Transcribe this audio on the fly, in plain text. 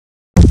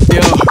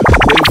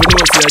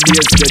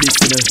days to this,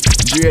 you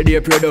know. Day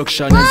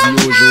production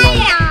as usual.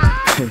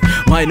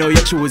 Why know you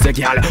choose a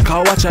girl?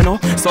 Cause watch you know,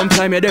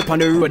 sometime you're on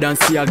the road and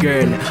see a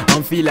girl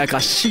and feel like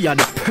she are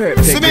the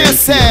perfect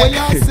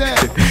girl.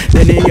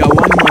 Then you hear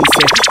one man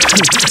say,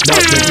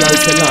 that the girl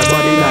say that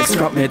body like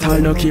scrap metal.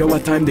 No care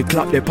what time they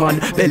clap the pan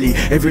belly.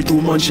 Every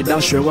 2 months she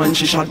dash her one.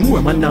 She shot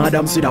more man than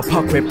Adams with a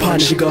pack weapon.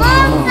 She go,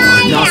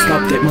 now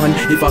stop that man.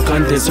 If I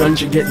contest run,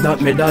 she get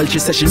that medal. She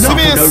say she not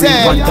gonna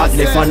ring one that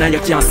left hand and you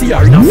can't see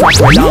her in a front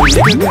down.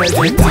 Little girl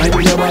take time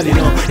with your body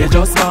now. You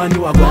just can't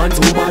do a one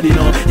too body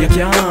now. You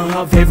can't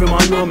have every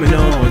man know me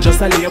now.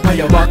 Just a lay up on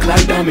your back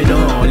like domino.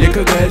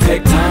 Little girl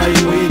take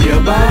time with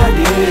your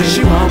body.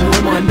 She want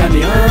more man than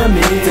the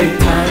army. Take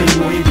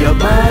time with your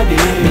body.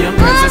 Me and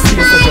girls just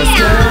see so just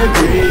can't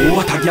breathe.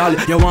 What a girl,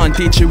 you want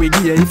teach you with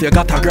gear if you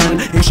got a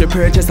grand. If she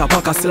purchase a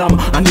pack of slam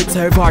and it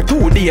serve her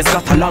 2 days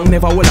got a long.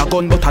 Never hold a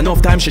gun but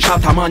enough time she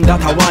shot a man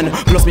that a one.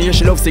 Plus me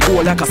she loves to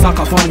go like a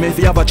soccer fan. Me if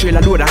you have a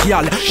trailer load a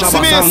girl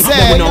shabba song.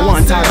 But we no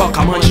want her back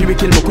a man. She will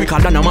kill me quicker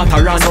than a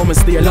Mataran. So me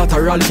stay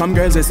lateral. Some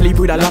girls they sleep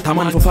with a lot of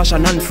man for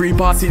fashion and free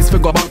passes for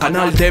go back and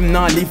all them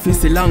now live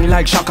fist long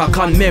like Shaka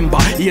Khan member.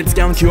 AIDS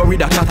can cure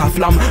with a cat a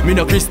flam. Me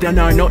no Christian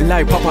or not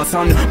like Papa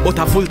son, but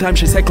a full time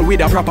she cycle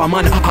with a proper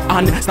man.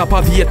 And stop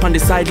a V8 on the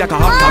side like a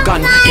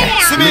octagon. Yeah,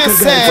 little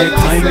girl take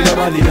time with your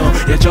body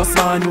now. You just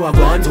can't do a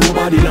go on to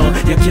body now.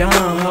 You can't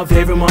have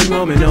every man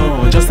know me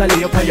now. Just a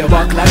lay up on your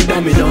back like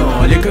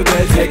domino. Little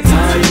girl take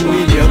time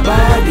with your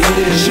body.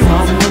 She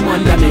want more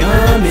man than the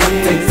army.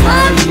 Take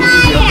time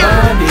with your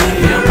body.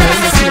 Your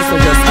presence is so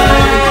just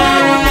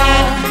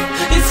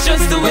it's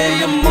just the way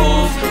you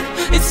move.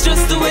 It's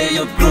just the way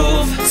you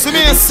groove. It's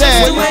just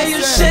the way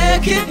you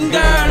shake it,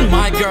 girl.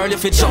 My girl,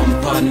 if you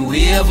jump and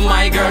wave.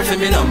 My girl, for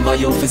me number,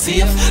 you for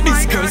safe.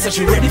 This girl says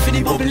she ready for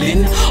the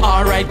bubbling.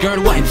 Alright,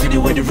 girl, wine for the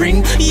wedding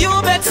ring. You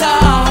better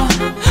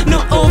no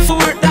off for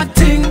work that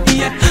thing,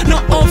 yeah. No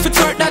off for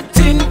twerk that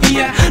thing,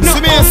 yeah. No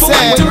off for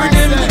wine to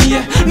rhythm,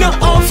 yeah. No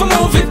off for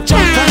move it,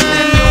 jump and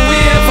then you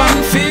wave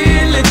and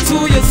feel it to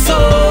your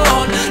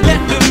soul.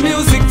 Let the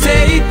music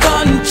take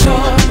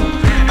control.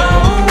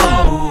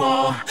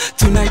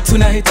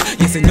 Tonight,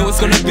 yes I know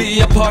it's gonna be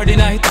a party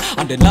night.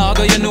 On the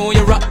lager you know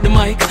you rock the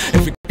mic.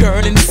 Every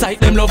girl in sight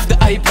them love the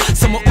hype.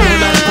 Some old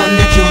and on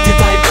the cutie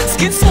type.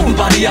 Skin smooth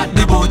body at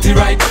the booty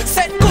right.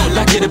 Set good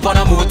like it upon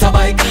a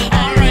motorbike.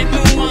 Alright,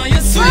 no more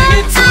you swing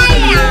it to the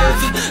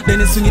left, then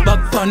you swing it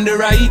back on the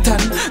right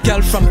hand.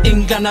 Girl from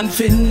England and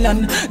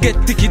Finland, get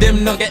ticky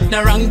them no get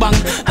the wrong bang.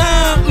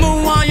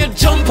 Move on you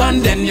jump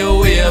and then you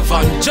wave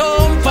and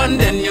jump and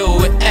then you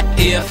wave.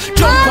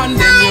 Jump and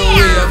then you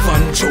wave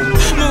and jump.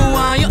 Move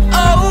on you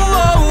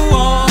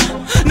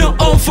no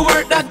off for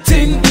work that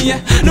thing, yeah.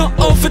 No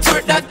off for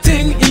twerk that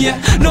thing, yeah.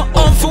 No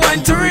off for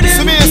wine to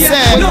rhythm,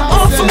 yeah. No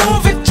off for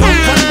move it, jump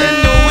and then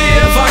you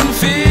wave and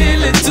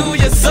feel it to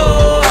your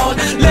soul.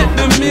 Let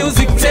the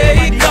music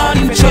take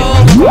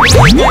control.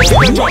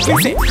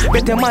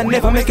 Better man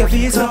never make a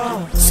visa.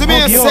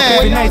 Hug you up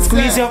every night,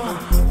 squeeze you.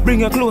 Bring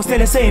you close, tell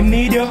you say him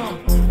need you.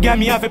 Get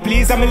me off it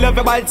please, I'm in love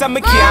your body, so I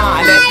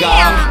can't let go.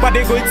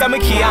 Body good, so I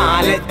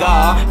can't let go.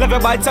 Love your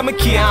body, so I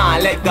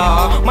can't let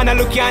go. Man, I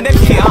look you and them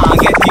can't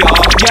get you.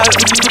 Girl,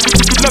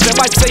 love your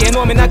body, so you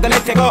know me not gonna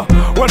let you go.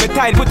 Hold me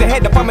tight, put the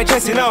head up on my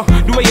chest, you know.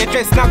 The way you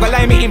dress, not gonna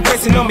lie, me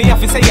impressing on me. Have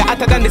to say you're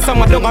hotter than the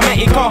summer, don't gonna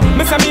make it go.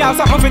 Me say me have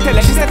something for tell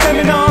her, she said tell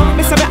me no.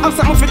 Me say me have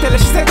something for tell her,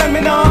 she said tell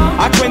me no.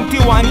 At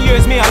 21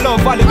 years, me I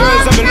love all the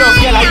girls I'm in love.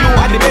 Girl, you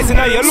are the best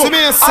in all your look.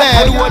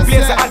 I do what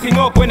place, I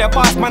acting up when you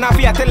pass, man. I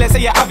feel tell her,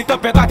 say you have it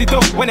up, you got it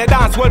up. When you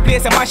dance, whole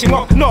place and mash him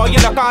up. No,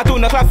 you're not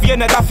cartoon, no clap, you're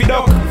not daffy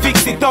duck.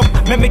 Fix it up,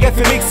 let me get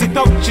to mix it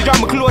up. She draw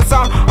me closer,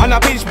 and I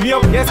pinch me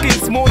up. Your skin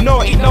smooth,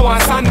 no, it no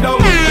one stand down.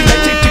 In the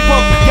chip chip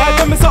up, y'all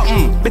tell me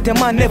something. Better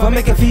man never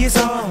make a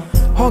visa.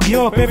 Hug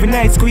you up every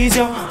night, squeeze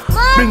you.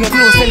 Bring you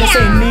close, tell you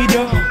say need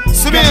you.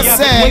 I'm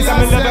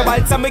in love your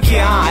body, so I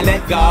can't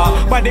let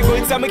go. Body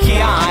good, so I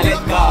can't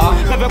let go.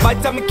 Love your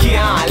body, so I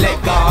can't let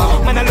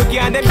go. Man, I look you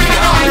and them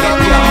can't let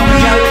go.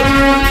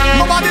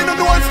 Nobody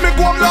knows me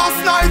go home last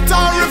night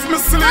or if me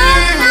sleep.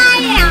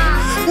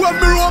 When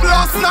me roam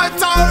last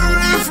night or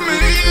if me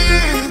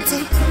eat.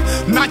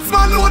 Nights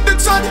man load the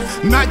chat,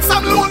 nights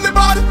I'm lonely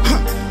bad.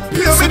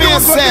 Hear me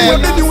news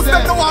when the news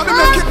them don't want me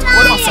make it.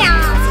 What else?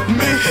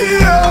 Me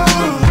here.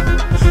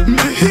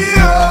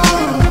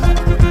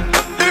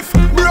 If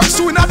break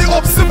shoe inna the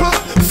obstacle,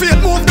 fate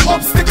move the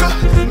obstacle.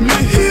 Me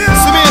here.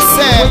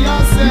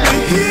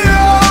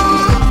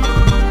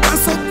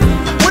 Listen,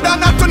 we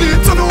don't have to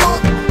need to know.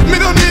 Me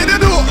don't need to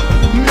know.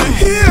 Me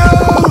here.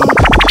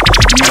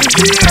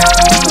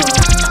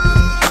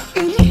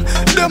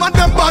 Them and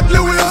them badly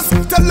ways.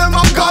 Tell them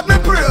I'm God me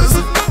praise.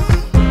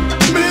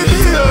 Me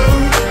here.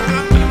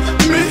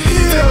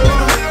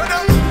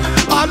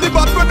 All the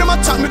bad when them a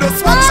chat me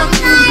just watch and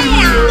feel me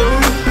here.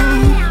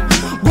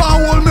 Go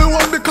and hold me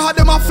one because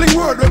them a fling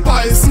word with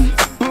poison.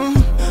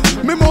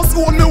 Me must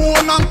own me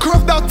one and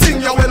curve that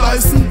thing you will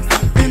license.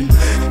 In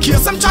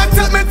case them try to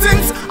tell me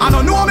things, I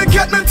don't know how me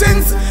get me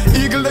things.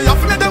 Eagle they have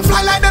to let them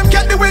fly like them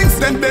get the wings.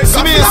 Then they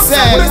got me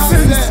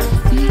blessings.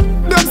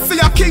 Them see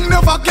a king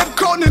never get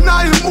crowned.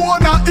 my own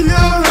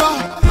era.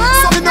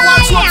 So me no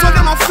watch what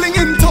them a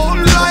flinging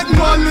town like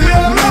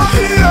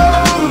malaria.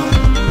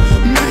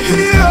 Me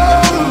here.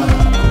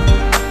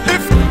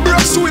 If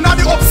brush you inna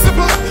the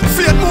obstacle,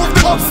 fate move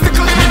the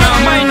obstacle. Me nah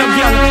mind no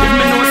girl, if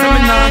me know say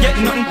me nah get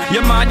nothing.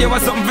 Your man there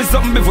was something for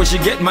something before she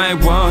get my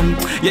one.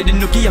 Yeah, the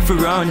nookie have to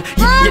run.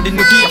 Yeah, the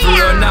nookie have to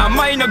run. Nah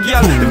mind no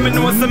girl, if me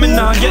know say me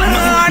nah get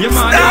nothing. Your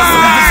man there was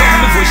something for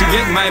something before she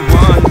get my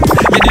one.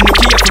 Yeah, the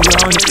nookie have to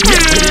run. Yeah,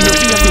 the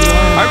nookie have to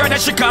run. I rather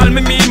she call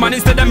me mean man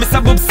instead of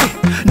Mr. Boopsy.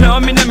 No,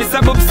 me nah Mr.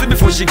 Boopsy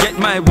before she get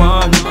my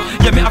one.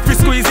 Yeah, me have to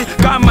squeeze it,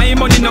 cause my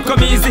money no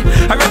come easy.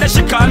 I rather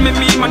she call me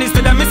mean man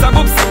instead of Mr.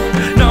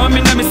 Boopsy. No, me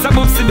nah Mr.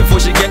 Boopsy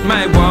before she get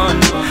my one.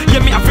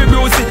 Yeah, me have to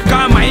bruise it,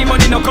 cause my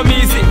money no come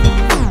easy.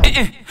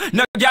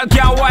 No girl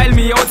can't wild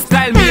me out,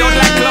 style me out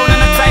like clown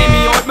and a tie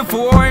me out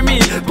before me.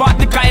 But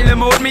the Kyle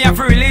mode, me have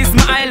to release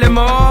my island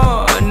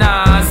mode.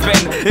 Nah,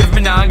 spend if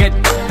me nah get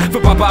for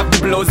pop up the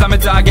blows on my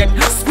target.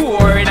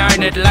 Score in our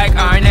net like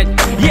Arnett.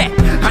 Yeah,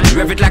 and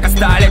rev it like a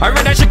starlet. I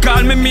rather she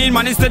call me mean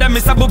man instead of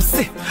Mr.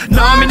 Boopsy.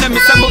 No, me nah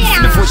Mr.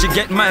 Boopsy before she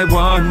get my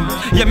one.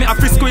 Yeah, me have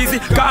to squeeze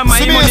it, cause my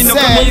money no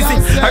come easy.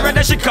 I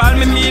rather she call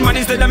me mean man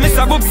instead of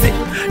Mr. Boopsy.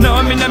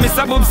 No, me nah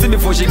Mr. Boopsy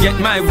before she get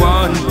my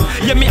one.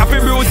 Yeah, me have to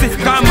bruise it,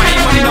 cause my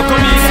money no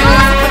come easy.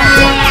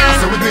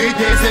 So we do it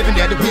day 7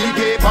 day the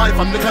weekend. Party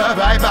from the club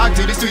right back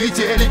to the street.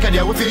 Yeah, look at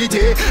we feet.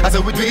 I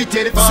so we do it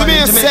day the fun.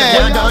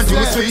 Jamaica down to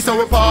the street, so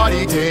we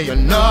party day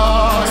and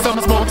night. Some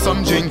smoke,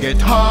 some drink,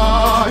 get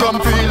high. Come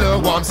feel the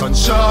warm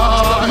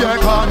sunshine. Yeah,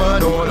 come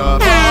on, all the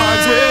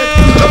vibes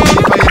with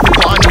Jamaica,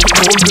 everyone is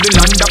home to the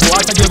land of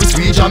water. Yeah, we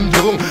sweet jam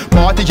doom.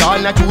 Party all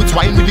night to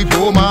twine with the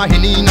Roma.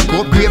 Henny in a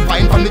cup,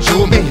 grapevine from the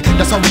Jome.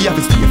 That's how we have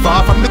to stay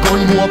far from the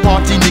gun. More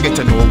party, nigga,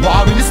 to know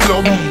war in the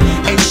slum.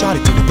 Hey, shout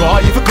it to the boy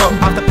if you come.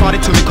 After party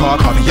to the car,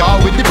 coffee y'all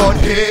with the bud.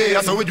 Hey,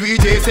 that's how we do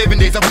it, 7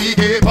 days a week.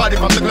 Hey, party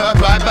from the club,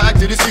 right back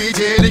to the street.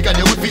 Hey, they can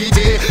do it feet.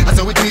 Hey, that's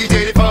how we do it,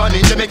 the fun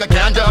in Jamaica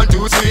can't down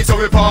too sweet. So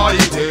we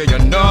party day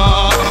and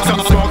night.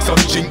 Some smoke,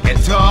 some drink and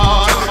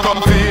talk.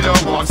 Come feel the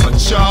warm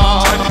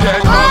sunshine.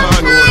 Yeah, come on,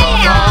 all the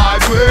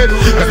vibes with.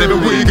 Cause every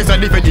week is a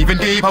different even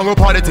deep. And we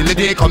party till the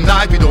day come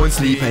night, we don't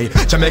sleep. Hey,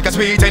 Jamaica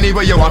sweet,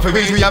 anywhere you want for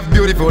reach. We have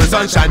beautiful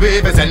sunshine,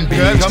 rivers and beach.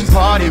 Girl, come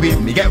party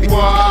with me, get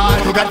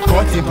wild. We got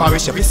caught in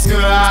Paris, we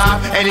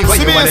scrap. Anywhere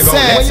you wanna go,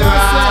 let's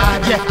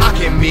ride. Yeah, I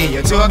can be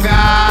your tour guide.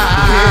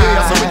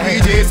 Yeah, so we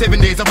DJ 7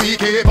 days a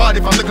week. Hey, party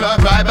from the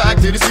club, right back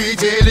to the street.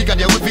 Hey, look at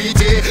your feet.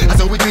 Hey,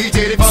 so we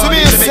DJ the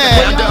party,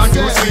 Jamaica down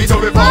to the street. So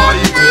we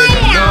party day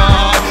and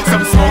night.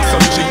 Some smoke,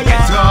 some drink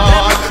and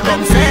talk.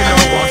 Come feel the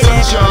warm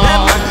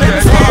sunshine. Yeah,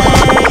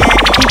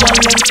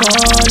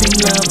 fall in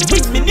love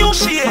with me new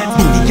shit.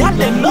 You got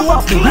them love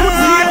off the road.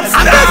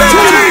 I got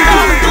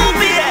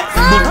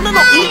but I don't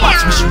know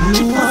watch me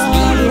shoot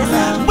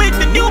with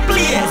the new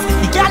players.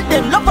 You got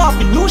them love off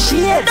the new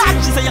shit. That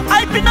she say you're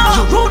hyping up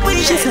your road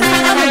with. She say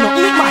I don't know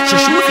watch you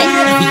shoot.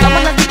 We got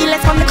one of the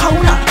illest from the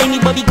corner.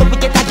 Anybody go we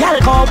get a gal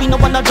call. We no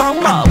wanna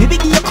drown her. We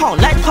big your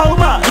account like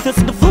Homer. If you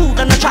see the food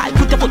and I try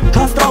put your foot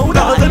cause the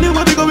order.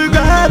 Anyway we go we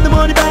grab the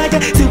money back.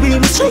 See we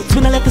in the streets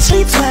when I let the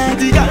streets swag.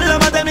 You got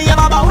love tell me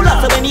I'm a bowler.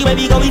 So anyway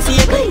we go we see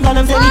a clean and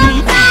them say we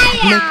need.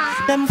 Make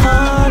them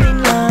fall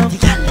in love.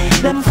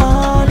 Them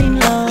fall in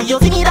love. You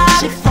think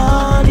that she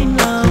fall in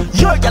love.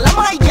 Your gal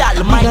my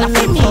gal, my gal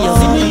for me. You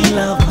see me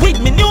with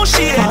me new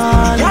shit.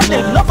 You got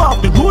them love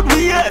off the good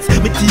ways.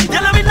 Me tea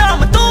gal me now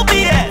me 2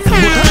 BS.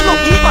 But I don't know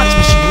if watch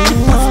me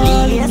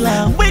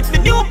shoot with me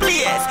new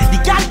players. You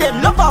got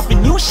them love off the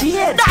new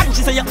shit. That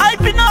she say you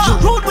hyping up your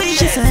road ways.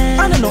 She say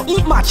I don't know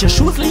eat match your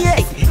shoes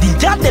lace. You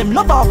got them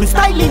love off me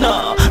styling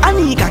up. I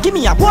need to give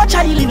me a boy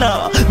child in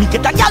her. Me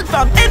get a gal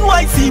from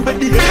NYC but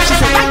the she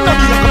say I know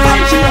you can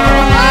find you.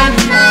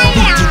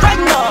 Right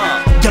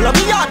now, girl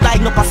me out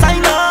like no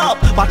sign up.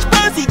 Watch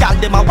Percy, girl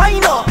them a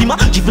wine up. Be my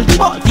jiggle the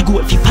ball, fi go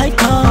if you fight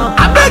up.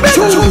 I beg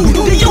you,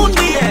 the youth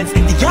ways.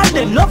 The girl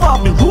them love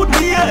off me good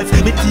ways.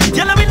 Me tea,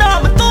 girl me now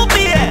me 2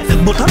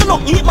 BS. But I don't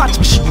know eat much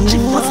me she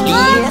was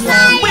lace.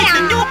 With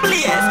the new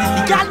players,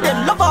 the girl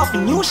them love off me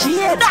new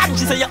shit. That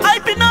she say you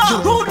hyping up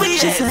your road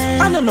ways.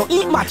 I don't know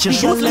eat much your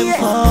shoes lace.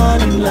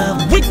 Fall in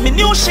love with me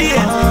new shit.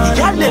 The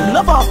girl them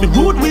love off me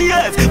good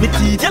ways. Me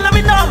tea, girl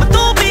me now me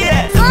 2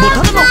 BS. But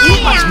I don't know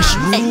eat much me shoes.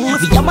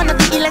 We are one of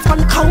the illest from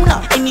the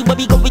corner. Anywhere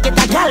we go we get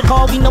a gal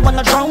call. We no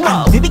wanna drown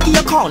her. We big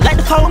your account like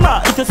the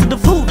Homer. If you see the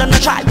food and I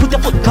try put your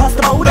foot cause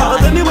the order.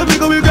 Anywhere we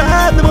go we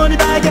grab the money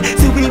back.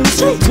 See we in the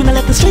streets when I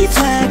let the streets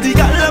swag. The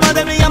gal them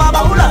tell me I'm a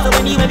bowler. So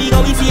anywhere we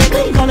go we see a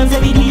clean call them say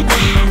we need.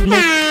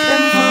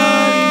 Them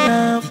fall in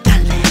love.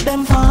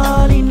 Them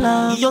fall in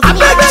love. I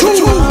beg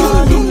you.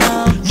 Fall in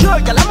love. Your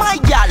gal my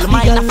gal,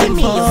 my gal for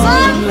me.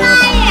 Fall in love.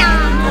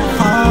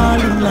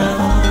 Fall in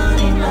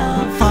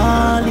love.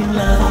 Fall in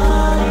love.